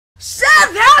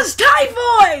Seth has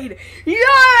typhoid!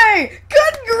 Yay!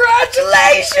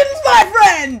 Congratulations, my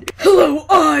friend! Hello,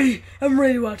 I am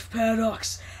Radioactive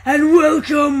Paradox, and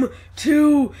welcome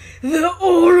to the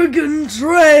Oregon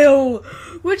Trail,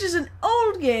 which is an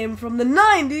old game from the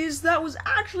 90s that was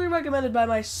actually recommended by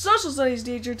my social studies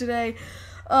teacher today.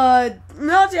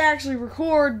 Not to actually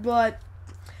record, but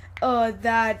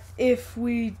that if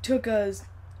we took a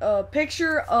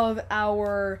picture of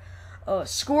our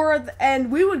score at the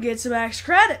end, we would get some extra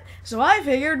credit. So I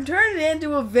figured turn it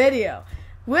into a video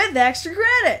with extra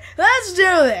credit. Let's do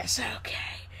this.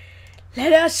 Okay,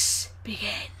 let us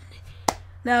begin.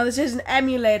 Now this is an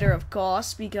emulator, of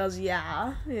course, because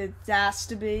yeah, it has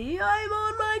to be. I'm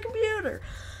on my computer.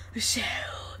 So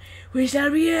we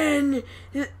shall begin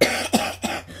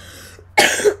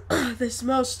this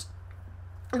most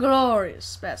glorious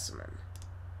specimen.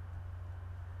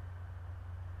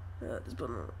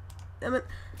 Damn it.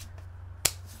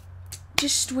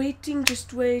 Just waiting.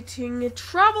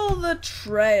 Travel the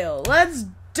trail. Let's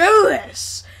do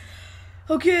this!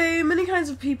 Okay, many kinds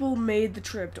of people made the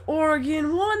trip to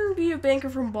Oregon. 1, be a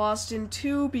banker from Boston.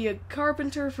 2, be a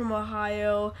carpenter from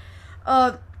Ohio.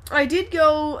 I did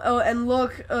go and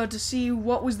look to see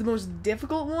what was the most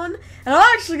difficult one, and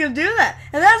I'm actually going to do that,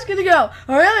 and that's going to go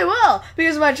really well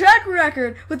because of my track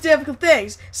record with difficult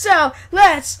things. So,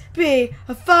 let's be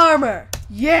a farmer.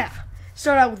 Yeah!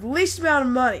 Start out with the least amount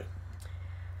of money.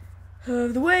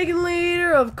 The wagon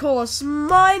leader, of course,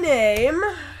 my name.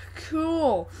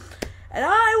 Cool. And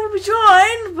I will be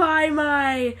joined by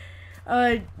my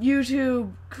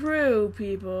YouTube crew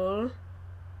people.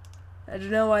 I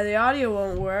don't know why the audio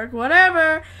won't work.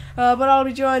 Whatever. But I'll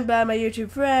be joined by my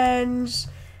YouTube friends.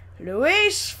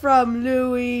 Luis from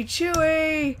Louie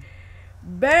Chewy.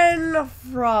 Ben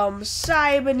from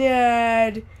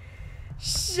Cybernerd.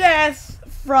 Seth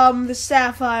from the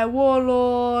Sapphire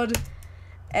Warlord.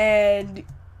 And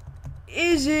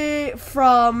Izzy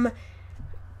from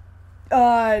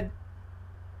Violin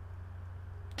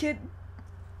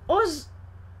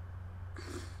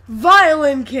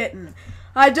Kitten.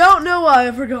 I don't know why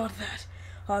I forgot that.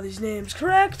 Are these names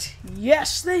correct?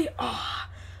 Yes, they are.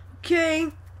 Okay.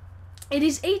 It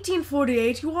is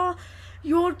 1848.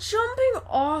 You're jumping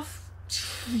off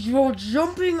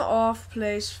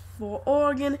place for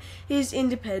Oregon is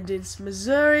Independence,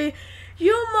 Missouri.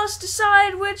 You must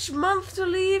decide which month to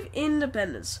leave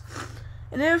Independence.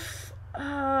 And if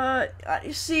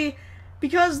you see,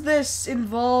 because this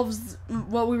involves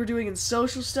what we were doing in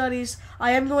social studies,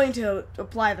 I am going to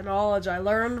apply the knowledge I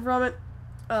learned from it.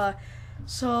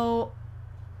 So,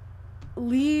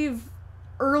 leave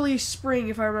early spring,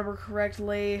 if I remember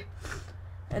correctly,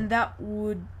 and that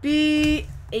would be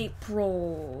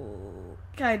April,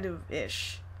 kind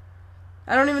of-ish.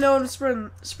 I don't even know when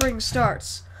spring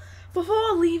starts.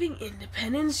 Before leaving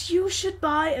Independence, you should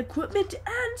buy equipment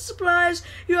and supplies.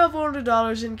 You have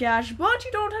 $400 in cash, but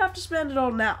you don't have to spend it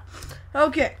all now.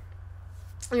 Okay.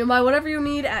 You'll buy whatever you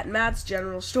need at Matt's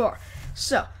General Store.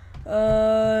 So,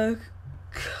 cool.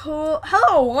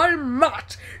 Hello, I'm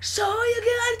Matt. So you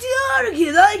get to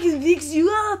Oregon. I can fix you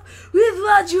up with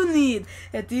what you need.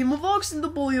 A team of oxen to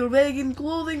pull your wagon,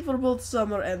 clothing for both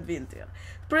summer and winter.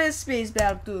 Press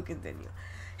spacebar to continue.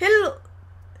 Hello.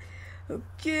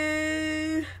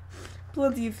 Okay,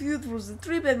 plenty of food for the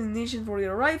trip, ammunition for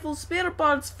your rifle, spare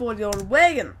parts for your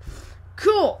wagon.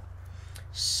 Cool.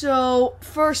 So,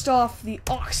 first off, the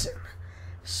oxen.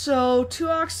 So, 2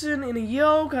 oxen in a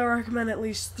yoke. I recommend at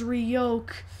least 3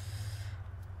 yoke.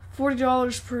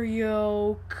 $40 per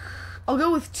yoke. I'll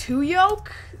go with 2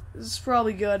 yoke. This is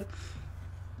probably good.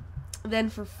 Then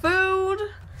for food,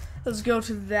 let's go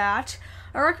to that.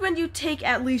 I recommend you take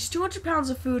at least 200 pounds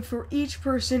of food for each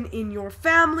person in your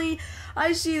family.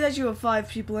 I see that you have 5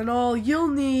 people in all. You'll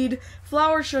need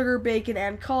flour, sugar, bacon,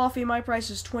 and coffee. My price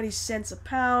is 20 cents a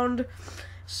pound.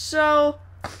 So,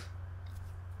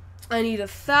 I need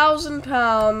 1,000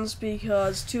 pounds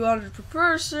because 200 per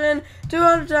person.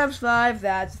 200 times 5,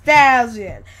 that's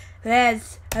 1,000.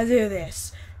 Let's do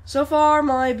this. So far,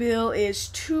 my bill is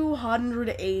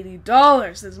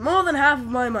 $280. That's more than half of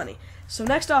my money. So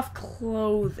next off,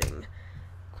 clothing.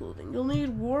 You'll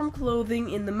need warm clothing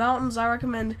in the mountains. I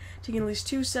recommend taking at least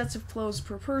 2 sets of clothes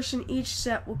per person. Each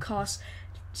set will cost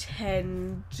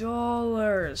 $10.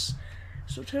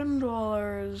 So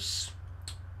 $10.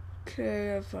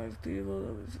 Okay, I have 5 people.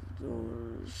 That'll be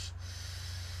 $5.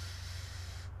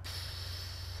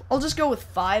 I'll just go with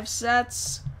 5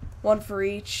 sets. 1 for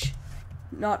each.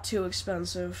 Not too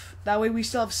expensive. That way we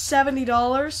still have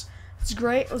 $70. That's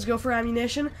great. Let's go for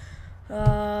ammunition.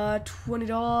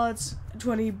 $20,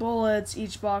 20 bullets.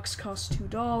 Each box costs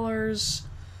 $2.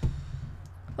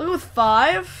 I'll go with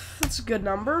 5. That's a good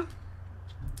number.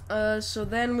 So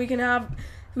then we can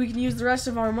use the rest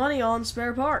of our money on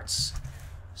spare parts.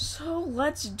 So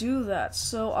let's do that.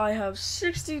 So I have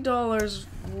 $60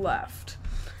 left.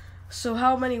 So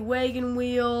how many wagon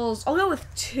wheels? I'll go with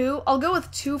 2. I'll go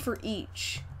with 2 for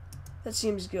each. That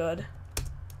seems good.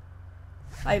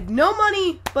 I have no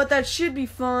money, but that should be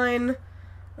fine.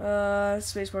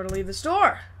 Spacebar to leave the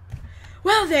store.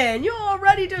 Well then, you're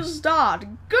ready to start.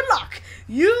 Good luck.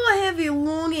 You have a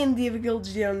long and difficult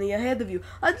journey ahead of you.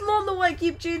 I don't know why I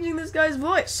keep changing this guy's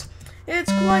voice.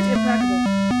 It's quite impeccable.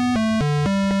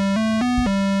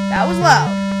 That was loud.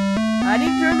 I need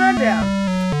to turn that down.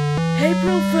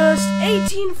 April 1st,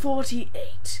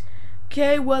 1848.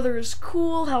 Okay, weather is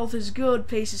cool, health is good,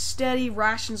 pace is steady,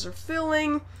 rations are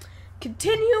filling.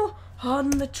 Continue on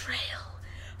the trail.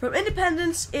 From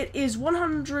Independence, it is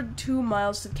 102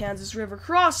 miles to Kansas River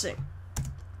crossing.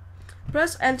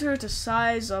 Press enter to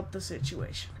size up the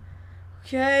situation.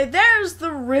 Okay, there's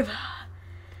the river.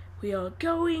 We are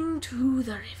going to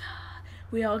the river.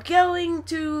 We are going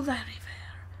to the river.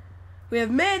 We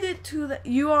have made it to the...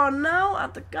 You are now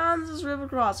at the Kansas River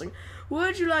crossing.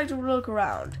 Would you like to look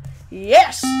around?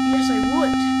 Yes! Yes, I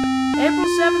would. April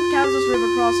 7th, Kansas River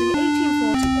crossing,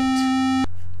 1848.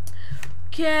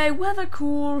 Okay, weather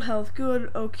cool, health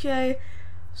good, okay.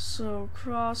 So,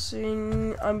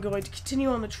 crossing, I'm going to continue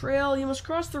on the trail. You must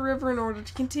cross the river in order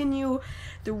to continue.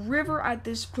 The river at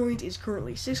this point is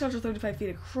currently 635 feet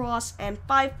across and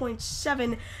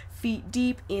 5.7 feet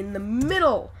deep in the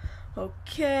middle.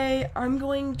 Okay, I'm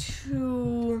going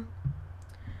to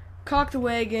cock the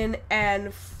wagon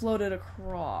and float it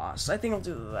across. I think I'll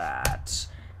do that.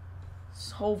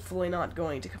 It's hopefully not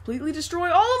going to completely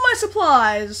destroy all of my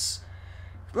supplies.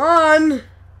 Come on!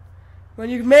 When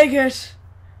you can make it!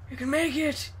 You can make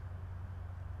it!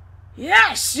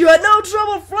 Yes! You had no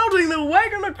trouble floating the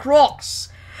wagon across!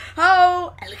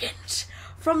 How elegant!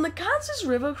 From the Kansas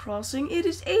River crossing, it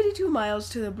is 82 miles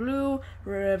to the Blue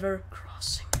River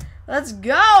crossing. Let's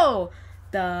go!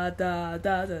 Da da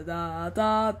da da da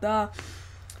da da.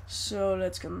 So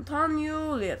let's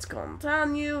continue.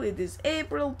 It is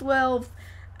April 12th.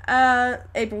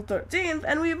 April 13th,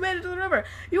 and we've made it to the river.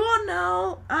 You are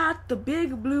now at the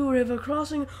Big Blue River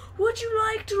crossing. Would you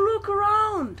like to look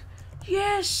around?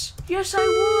 Yes, yes I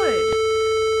would.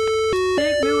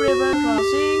 Big Blue River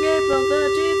crossing, April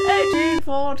 13th,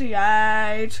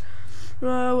 1848.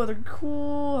 Weather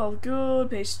cool, health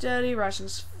good, pace steady,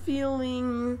 rations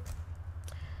feeling.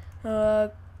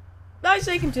 I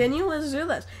say continue, let's do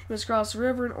this. You must cross the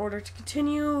river in order to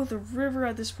continue. The river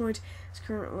at this point is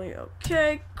currently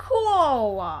okay.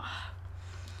 Cool!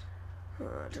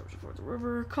 Jump toward the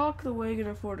river, cock the wagon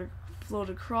and float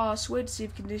across, wait to see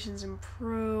if conditions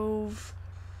improve.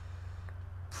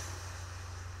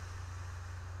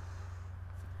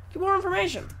 Get more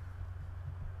information.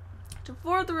 To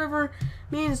ford the river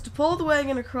means to pull the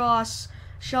wagon across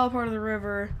shallow part of the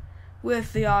river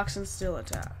with the oxen still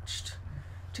attached.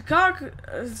 To cock...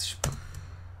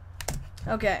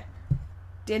 okay.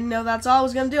 Didn't know that's all I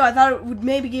was going to do. I thought it would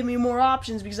maybe give me more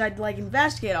options because I'd, like,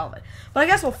 investigate all of it. But I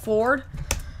guess we'll ford.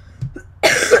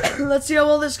 Let's see how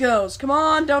well this goes. Come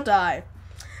on, don't die.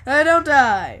 Don't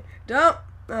die. Don't...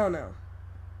 oh, no.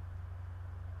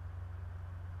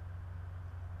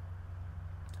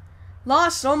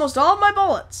 Lost almost all of my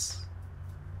bullets.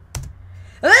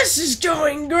 This is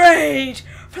going great!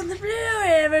 From the Blue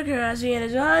River crossing, it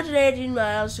is 118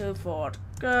 miles to Fort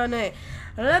Kearny.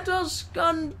 Let us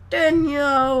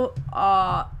continue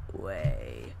our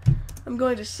way. I'm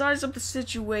going to size up the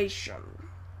situation.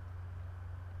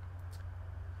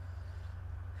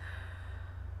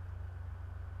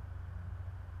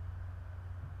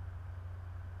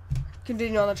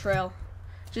 Continue on the trail.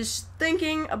 Just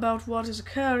thinking about what is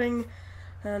occurring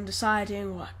and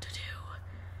deciding what to do.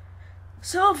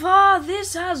 So far,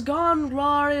 this has gone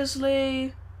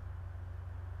gloriously.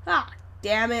 Ah,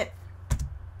 damn it.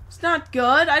 It's not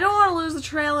good. I don't want to lose the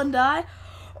trail and die.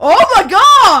 Oh my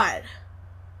god!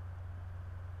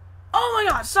 Oh my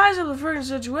god, size up the friggin'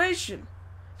 situation.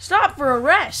 Stop for a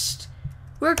rest.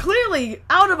 We're clearly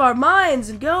out of our minds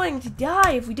and going to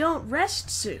die if we don't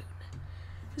rest soon.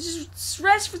 Let's just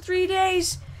rest for 3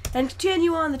 days and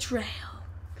continue on the trail.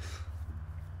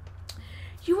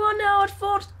 You are now at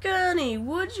Fort Kearny.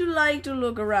 Would you like to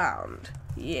look around?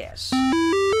 Yes.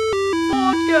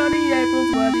 Fort Kearny, April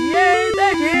 28th,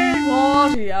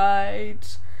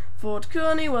 1848. Fort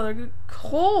Kearny, weather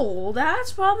cold.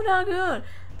 That's probably not good.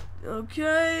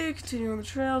 Okay, continue on the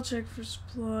trail, check for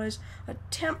supplies.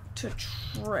 Attempt to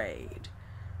trade.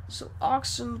 So,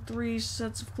 oxen, 3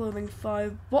 sets of clothing,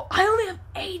 5 I only have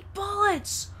 8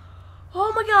 bullets!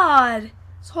 Oh my god!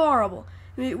 It's horrible.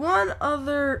 You meet one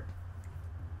other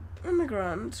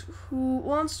immigrant who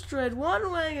wants to trade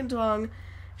one wagon tongue.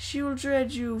 She will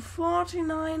trade you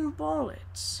 49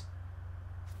 bullets.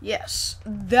 Yes,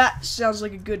 that sounds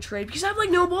like a good trade because I have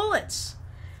like no bullets.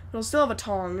 But I'll still have a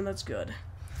tongue, and that's good.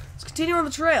 Let's continue on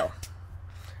the trail.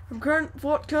 From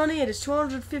Fort Kearney, it is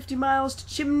 250 miles to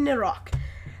Chimney Rock.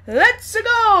 Let's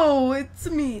go! It's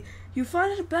me. You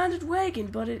find an abandoned wagon,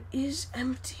 but it is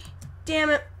empty. Damn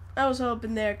it. I was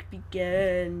hoping there could be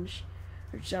Genge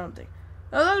or something.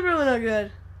 Oh, that's really not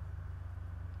good.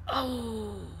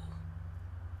 Oh.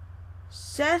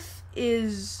 Seth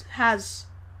has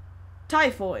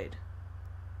typhoid.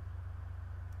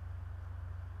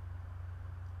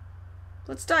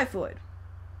 What's typhoid?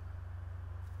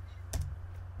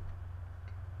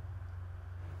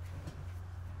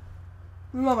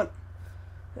 Moment.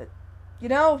 You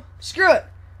know, screw it.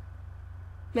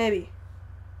 Maybe.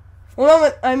 One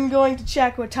moment, I'm going to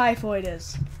check what typhoid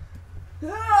is.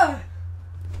 Ah!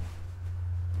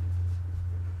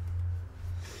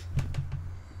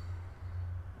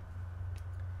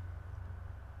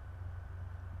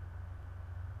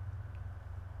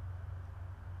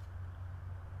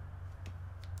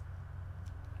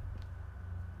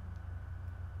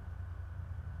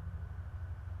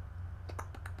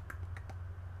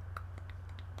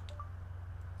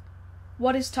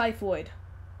 What is typhoid?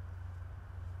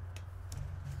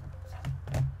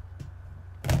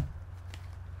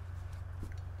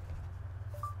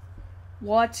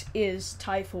 What is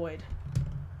typhoid?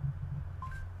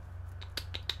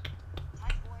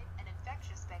 Typhoid, an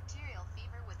infectious bacterial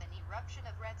fever with an eruption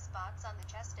of red spots on the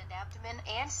chest and abdomen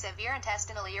and severe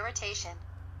intestinal irritation.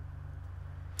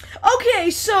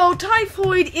 Okay, so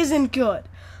typhoid isn't good.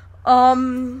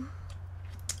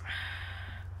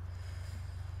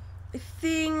 I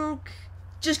think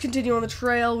just continue on the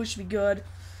trail, we should be good.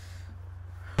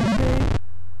 Okay.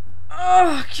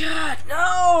 Oh god,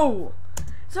 no!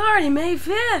 It's already May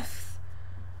 5th!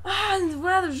 Ah, and the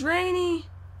weather's rainy.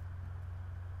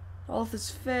 All of this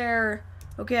fair.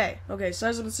 Okay,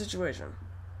 size up the situation.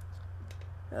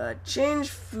 Change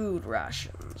food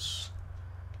rations.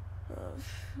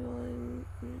 Filling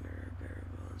bare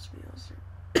bones meals.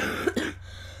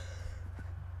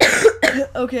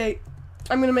 Okay,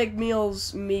 I'm gonna make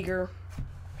meals meager.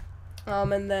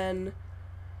 And then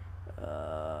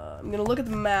I'm gonna look at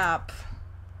the map.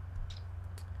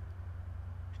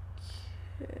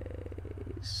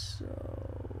 Okay, so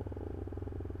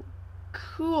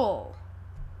cool.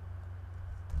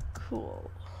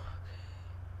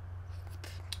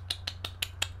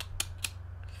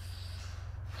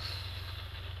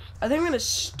 I think I'm gonna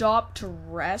stop to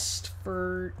rest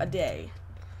for a day.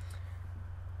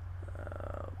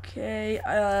 Okay,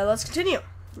 let's continue.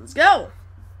 Let's go.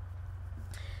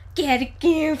 Get it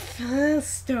again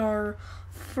faster.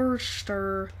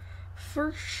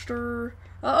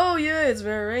 Oh yeah, it's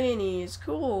very rainy. It's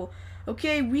cool.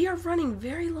 Okay, we are running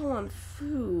very low on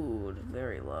food.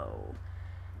 Very low.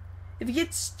 If it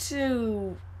gets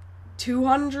to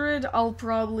 200, I'll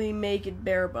probably make it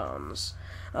bare bones.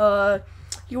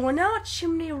 You are now at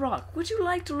Chimney Rock. Would you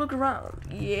like to look around?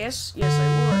 Yes, I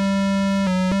would.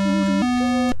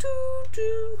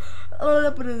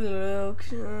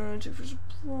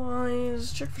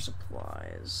 Check for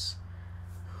supplies.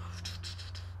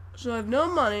 So I have no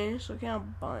money, so I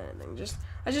can't buy anything.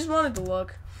 I just wanted to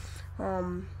look.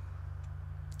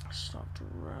 Stop to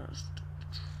rest.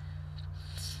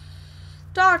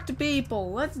 Talk to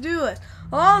people. Let's do it.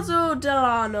 Also,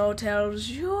 Delano tells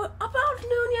you about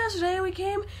noon yesterday we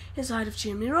came inside of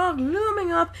Chimney Rock,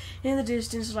 looming up in the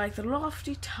distance like the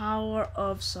lofty tower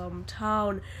of some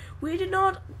town. We did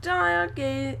not tire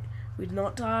gazing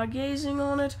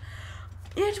on it.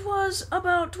 It was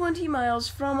about 20 miles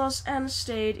from us and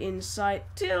stayed in sight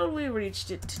till we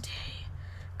reached it today.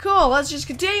 Cool, let's just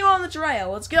continue on the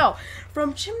trail. Let's go.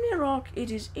 From Chimney Rock, it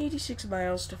is 86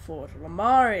 miles to Fort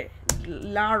Lamar.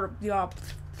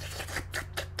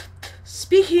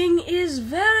 Speaking is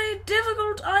very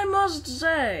difficult, I must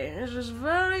say. It is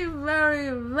very,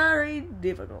 very, very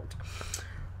difficult.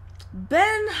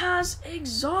 Ben has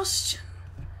exhaustion.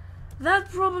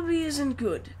 That probably isn't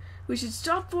good. We should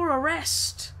stop for a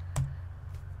rest.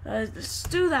 Let's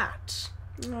do that.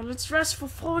 Let's rest for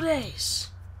 4 days.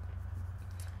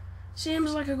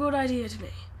 Seems like a good idea to me.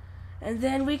 And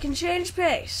then we can change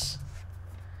pace.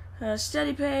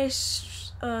 Steady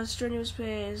pace, strenuous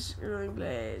pace, rolling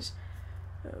pace.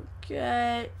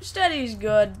 Okay, steady's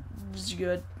good. It's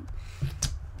good.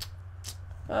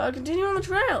 Continue on the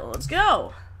trail. Let's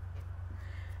go.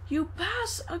 You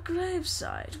pass a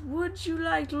gravesite. Would you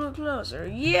like to look closer?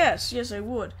 Yes, I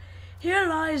would. Here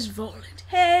lies Volant.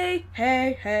 Hey,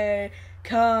 hey, hey,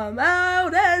 come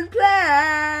out and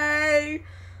play.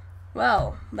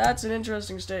 Well, that's an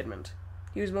interesting statement.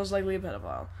 He was most likely a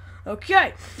pedophile.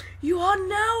 Okay, you are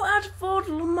now at Fort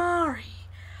Lamari.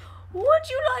 Would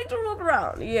you like to look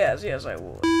around? Yes, I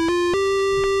would.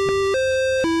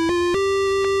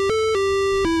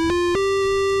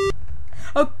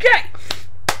 Okay,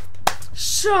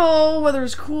 so weather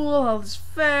is cool, health is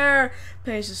fair,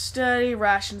 pace is steady,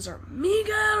 rations are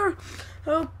meager.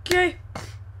 Okay,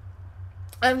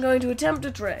 I'm going to attempt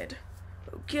to trade.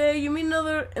 Okay, you meet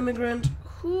another immigrant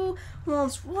who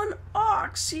wants 1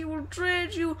 ox. He will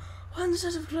trade you 1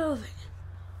 set of clothing.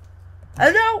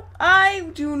 No, I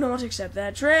do not accept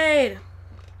that trade.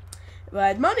 If I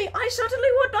had money, I certainly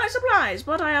would buy supplies,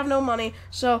 but I have no money,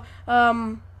 so,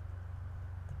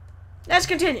 let's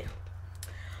continue.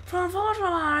 From Fort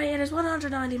Lamari, it is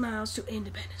 190 miles to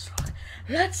Independence Rock.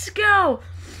 Let's go!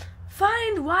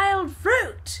 Find wild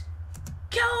fruit!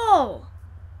 Go!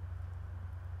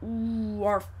 Ooh,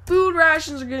 our food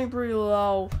rations are getting pretty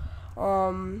low.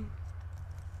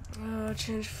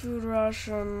 Change food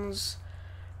rations.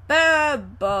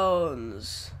 Bad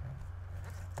bones.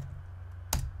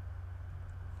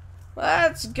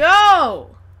 Let's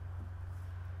go!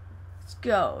 Let's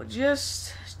go.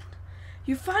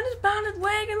 You find a banded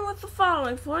wagon with the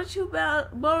following: 42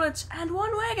 bullets and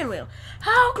 1 wagon wheel.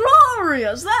 How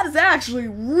glorious! That is actually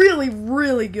really,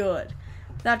 really good.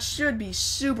 That should be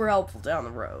super helpful down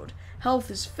the road. Health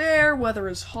is fair, weather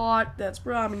is hot, that's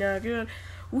probably not good.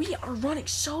 We are running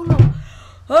so low.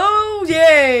 Oh,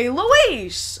 yay!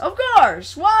 Luis! Of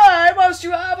course! Why must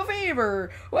you have a fever?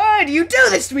 Why do you do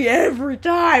this to me every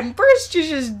time? First you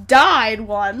just died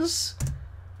once.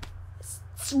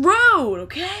 It's rude,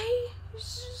 okay?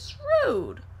 It's just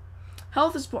rude.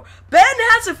 Health is poor. Ben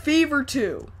has a fever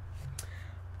too.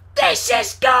 This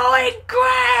is going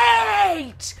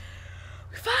great!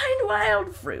 Find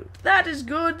wild fruit. That is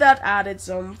good. That added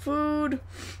some food.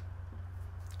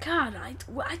 God, I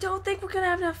don't think we're gonna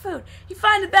have enough food. You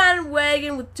find a abandoned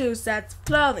wagon with 2 sets of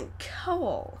clothing.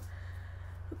 Cool.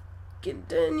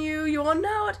 Continue. You are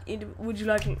now at... Would you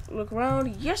like to look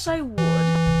around? Yes, I would.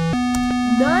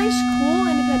 Nice, cool,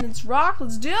 Independence Rock.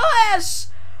 Let's do this!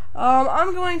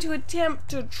 I'm going to attempt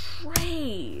to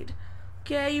trade.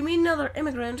 Okay, you meet another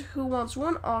immigrant who wants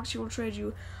 1 ox. He will trade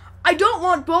you. I don't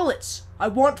want bullets. I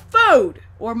want food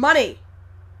or money.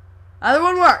 Either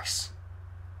one works.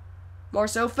 More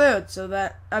so food,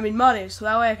 money, so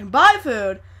that way I can buy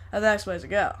food at the next place to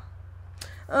go.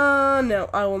 No,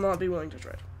 I will not be willing to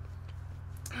trade.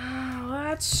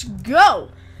 Let's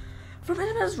go. From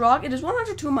Independence Rock, it is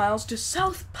 102 miles to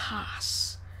South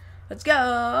Pass. Let's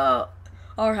go.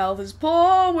 Our health is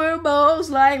poor. We're most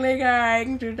likely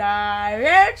going to die.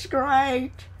 It's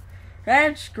great.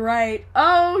 That's great.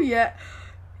 Oh, yeah.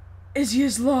 Izzy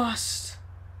is lost.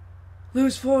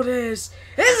 Lose 4 days.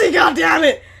 Izzy,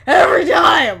 goddammit! Every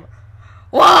time!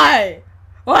 Why?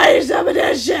 Why are you summon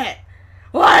this shit?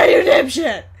 Why are you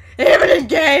dipshit? Even in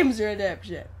games, you're a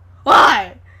dipshit.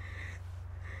 Why?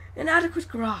 Inadequate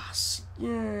grass.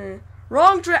 Yeah.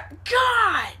 Wrong track.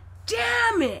 God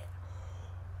damn it!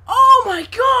 Oh my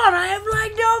god, I have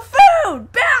like no food!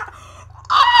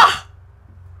 Ah!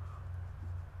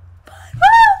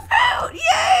 Food!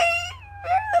 Yay!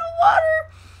 Very little water.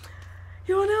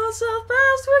 You want to know South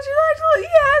Pass? Would you like to?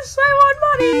 Yes, I want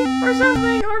money or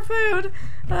something or food.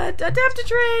 Attempt to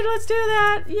trade. Let's do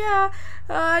that. Yeah.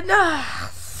 No.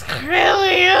 Screw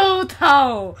you,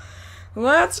 though.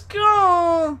 Let's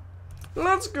go.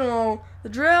 Let's go. The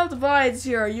trail divides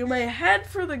here. You may head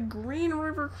for the Green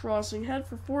River crossing. Head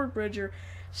for Fort Bridger.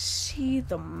 See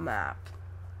the map.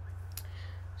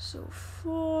 So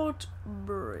Fort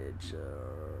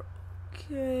Bridger.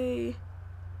 Okay.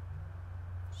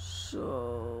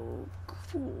 So,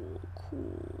 cool.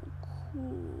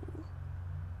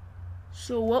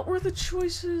 So, what were the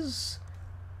choices?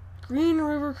 Green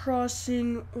River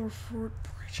Crossing or Fort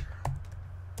Bridger?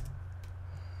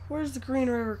 Where's the Green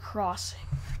River Crossing?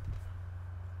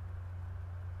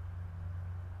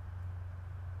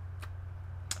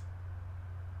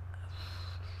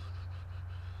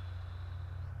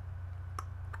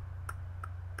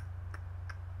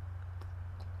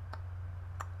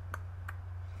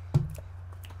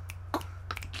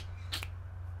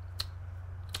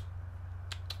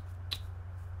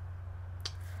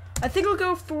 I think we'll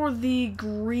go for the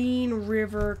Green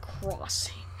River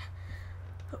Crossing.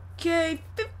 Okay,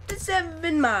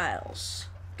 57 miles.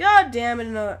 God damn it,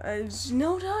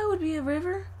 Noda would be a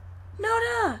river?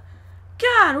 Noda!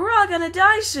 God, we're all gonna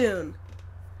die soon.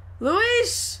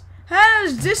 Luis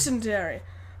has dysentery.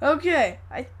 Okay,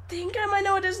 I think I might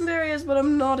know what dysentery is, but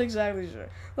I'm not exactly sure.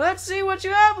 Let's see what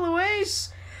you have,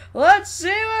 Luis. Let's see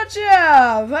what you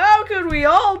have. How could we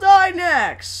all die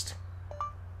next?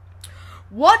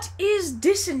 What is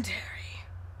dysentery?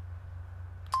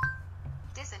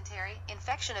 Dysentery,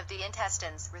 infection of the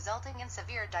intestines, resulting in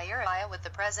severe diarrhea with the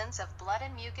presence of blood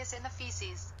and mucus in the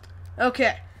feces.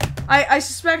 Okay. I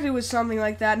suspect it was something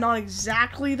like that. Not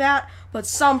exactly that, but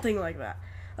something like that.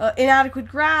 Inadequate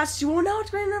grass. You will know it's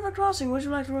Grand River Crossing. Would you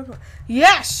like to work on?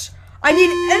 Yes! I need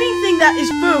anything that is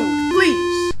food,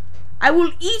 please. I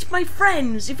will eat my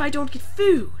friends if I don't get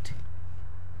food.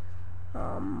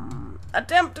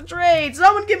 Attempt to trade.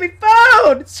 Someone give me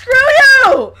food! Screw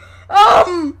you! I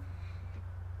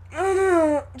don't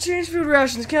know. Change food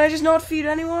rations. Can I just not feed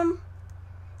anyone?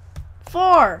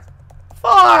 4.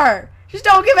 Just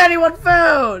don't give anyone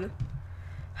food.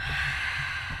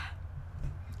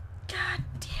 God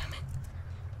damn it.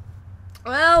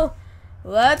 Well,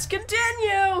 let's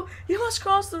continue. You must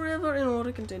cross the river in order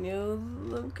to continue.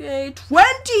 Okay,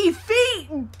 20 feet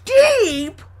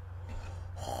deep?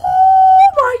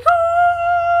 Oh my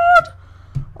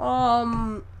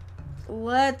god!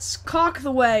 Let's cock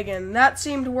the wagon. That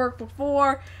seemed to work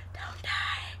before. Don't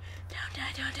die. Don't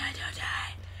die, don't die, don't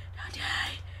die. Don't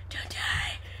die, don't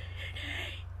die.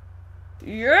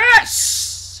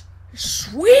 Yes!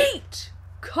 Sweet!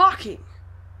 Cocking.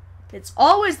 It's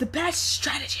always the best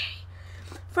strategy.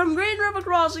 From Green River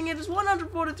Crossing, it is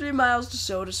 143 miles to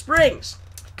Soda Springs.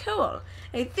 Cool.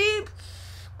 A thief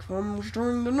comes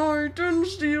during the night and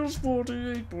steals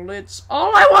 48 bullets.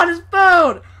 All I want is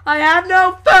food! I have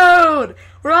no food!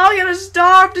 We're all gonna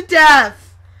starve to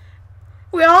death!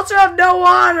 We also have no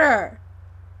water!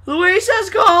 Luis has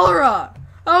cholera!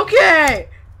 Okay!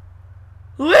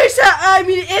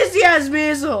 Izzy has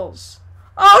measles!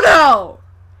 Oh no!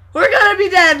 We're gonna be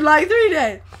dead in like 3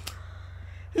 days!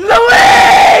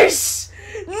 Luis!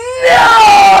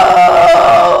 No!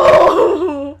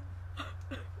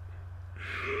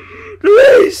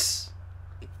 Luis!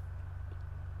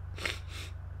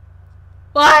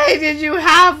 Why did you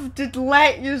have to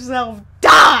let yourself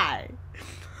die?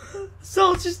 So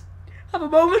let's just have a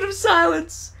moment of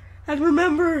silence and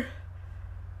remember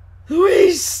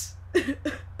Luis! I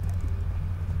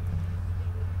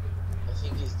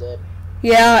think he's dead.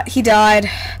 Yeah, he died.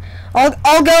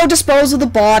 I'll go dispose of the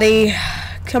body.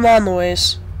 Come on,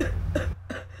 Luis.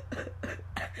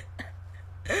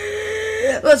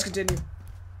 Let's continue.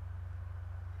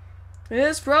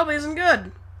 This probably isn't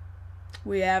good.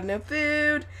 We have no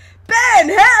food. Ben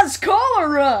has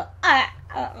cholera!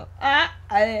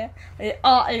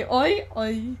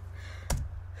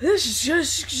 This is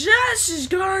just is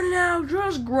going out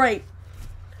just great.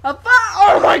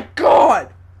 Oh my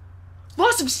god!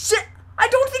 Loss of six. I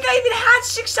don't think I even had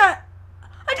 6 I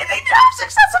didn't even have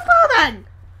 6 sets of clothing!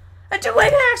 And 2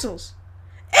 wagon axles.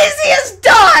 Izzy has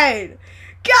died!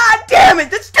 God damn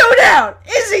it! That's 2 down!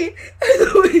 Izzy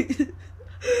and Louise.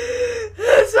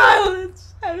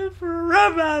 Silence and for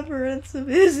remembrance of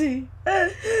Izzy.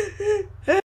 And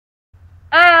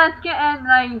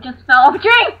I just fell off a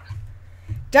tree!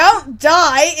 Don't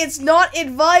die! It's not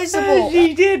advisable!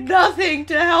 She did nothing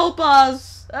to help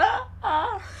us!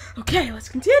 Okay, let's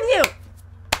continue!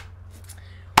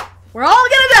 We're all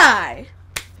gonna die!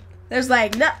 There's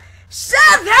like no.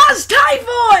 Seth has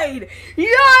typhoid!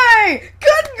 Yay!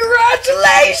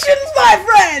 Congratulations, my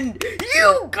friend!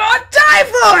 You got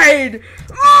typhoid!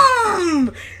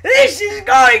 This is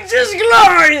going just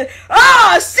glorious!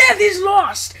 Ah, Seth is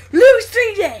lost! Lose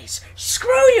 3 days!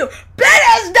 Screw you! Ben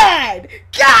has died!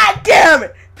 God damn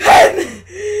it! Ben!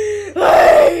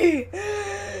 Hey!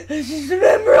 Let's just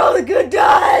remember all the good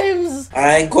times!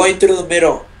 I'm going through the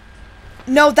middle.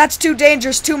 No, that's too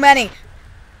dangerous. Too many.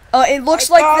 It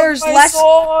looks like there's less.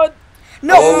 Sword.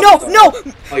 No, Oh, no.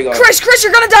 my God. Chris,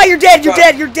 you're gonna die. You're dead. You're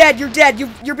dead.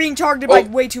 You're being targeted by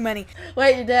way too many.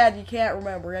 Wait, you're dead. You can't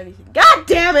remember anything. God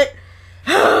damn it!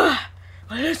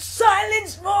 What a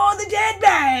silence for the dead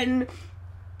man!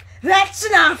 That's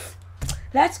enough!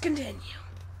 Let's continue.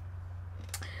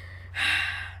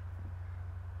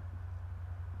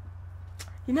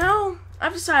 You know,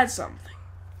 I've decided something.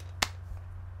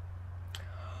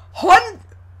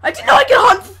 I didn't know I could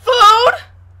hunt for food!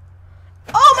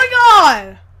 Oh my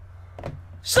god!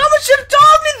 Someone should have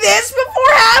told me this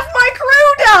before half my crew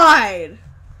died!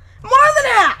 More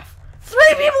than half! 3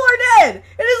 people are dead!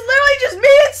 It is literally just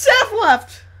me and Seth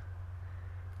left!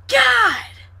 God!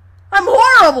 I'm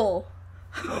horrible!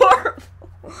 I'm horrible!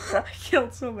 I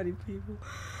killed so many people.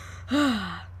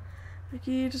 The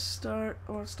key to start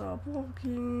or stop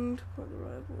walking to put the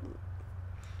right one.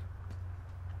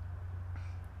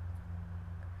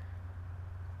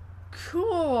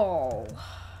 Cool.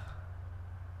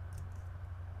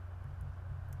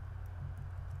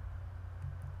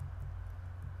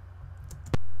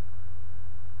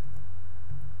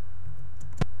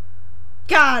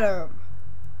 Got him.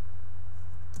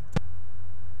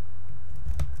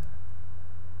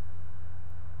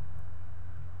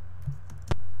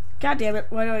 God damn it,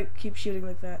 why do I keep shooting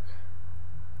like that?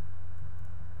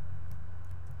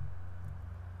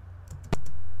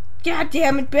 God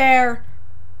damn it, bear!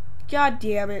 God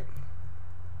damn it.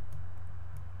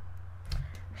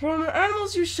 From the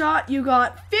animals you shot, you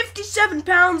got 57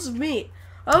 pounds of meat.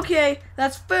 Okay,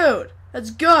 that's food.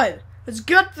 That's good. That's a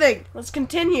good thing. Let's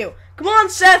continue. Come on,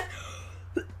 Seth!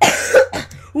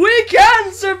 We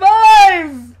can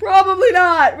survive! Probably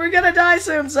not. We're gonna die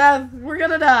soon, Seth. We're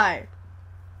gonna die.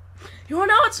 You are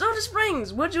now at Soda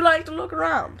Springs. Would you like to look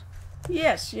around?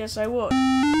 Yes, yes, I would.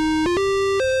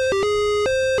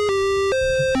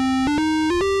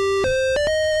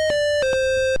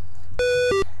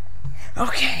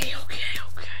 Okay.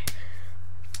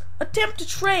 Attempt to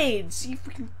trade. See if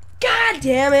we can. God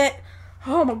damn it!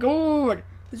 Oh my god!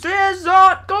 This is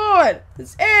not good!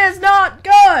 This is not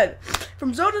good!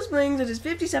 From Soda Springs, it is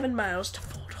 57 miles to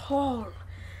Fort Hall.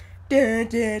 Dun,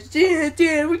 dun, dun,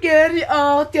 dun, we're gonna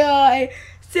all die.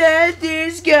 Seth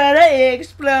is gonna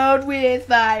explode with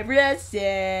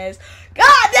viruses.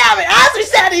 God damn it! As we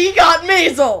said, he got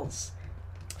measles!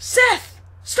 Seth!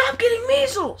 Stop getting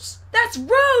measles! That's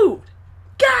rude!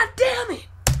 God damn it!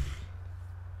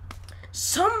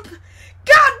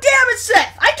 God damn it,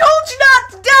 Seth! I told you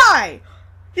not to die!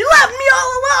 You left me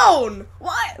all alone!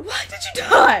 Why did you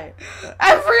die?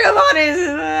 Everybody's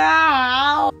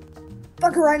now!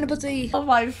 Fuck right in the pussy. All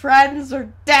my friends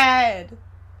are dead!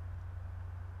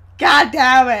 God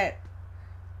damn it!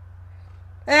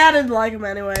 I didn't like him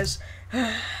anyways.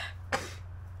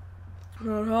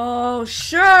 Oh,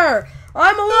 sure!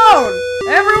 I'm alone!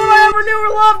 Everyone I ever knew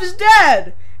or loved is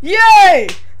dead! Yay!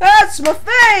 That's my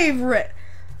favorite!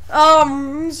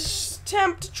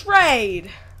 Attempt to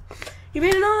trade. You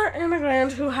meet another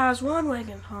immigrant who has one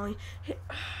wagon, Holly.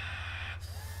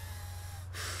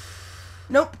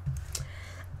 Nope.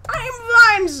 I'm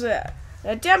fine, sir.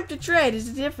 Attempt to trade is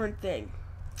a different thing.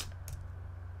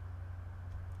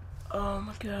 Oh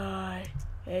my god.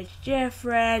 It's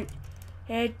different.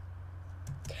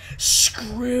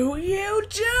 Screw you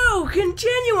too!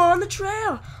 Continue on the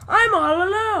trail. I'm all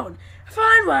alone.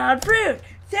 Find wild fruit.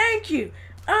 Thank you.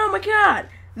 Oh my god.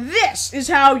 This is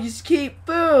how you keep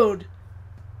food.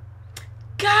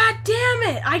 God damn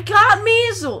it. I got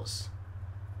measles.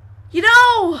 You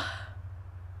know,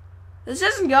 this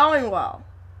isn't going well.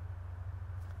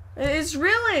 It's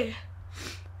really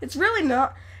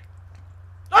not.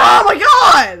 Oh my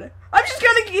god! I'm just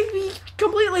gonna be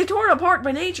completely torn apart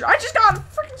by nature. I just got a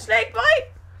freaking snake bite.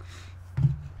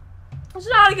 It's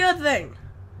not a good thing.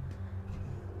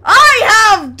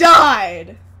 I have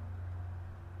died.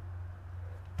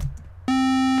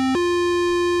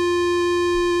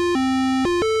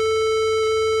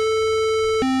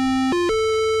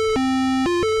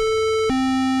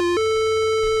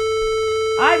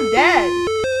 I'm dead.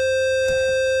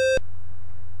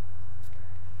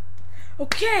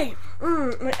 Okay,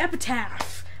 my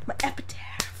epitaph.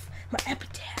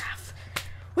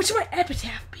 What should my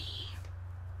epitaph be?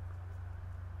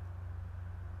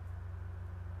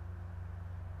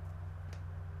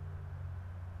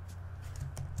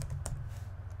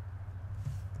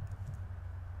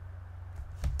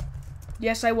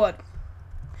 Yes, I would.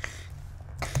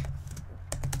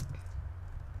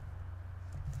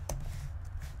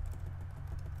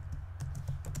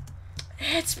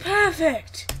 It's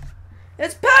perfect.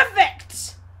 It's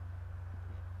perfect.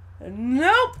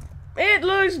 Nope. It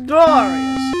looks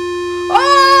glorious.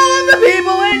 All of the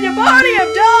people in your body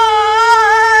have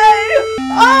died.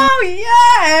 Oh,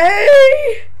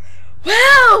 yay.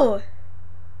 Well.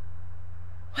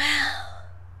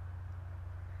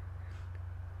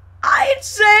 I'd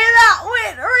say that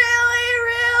went really,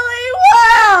 really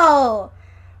well.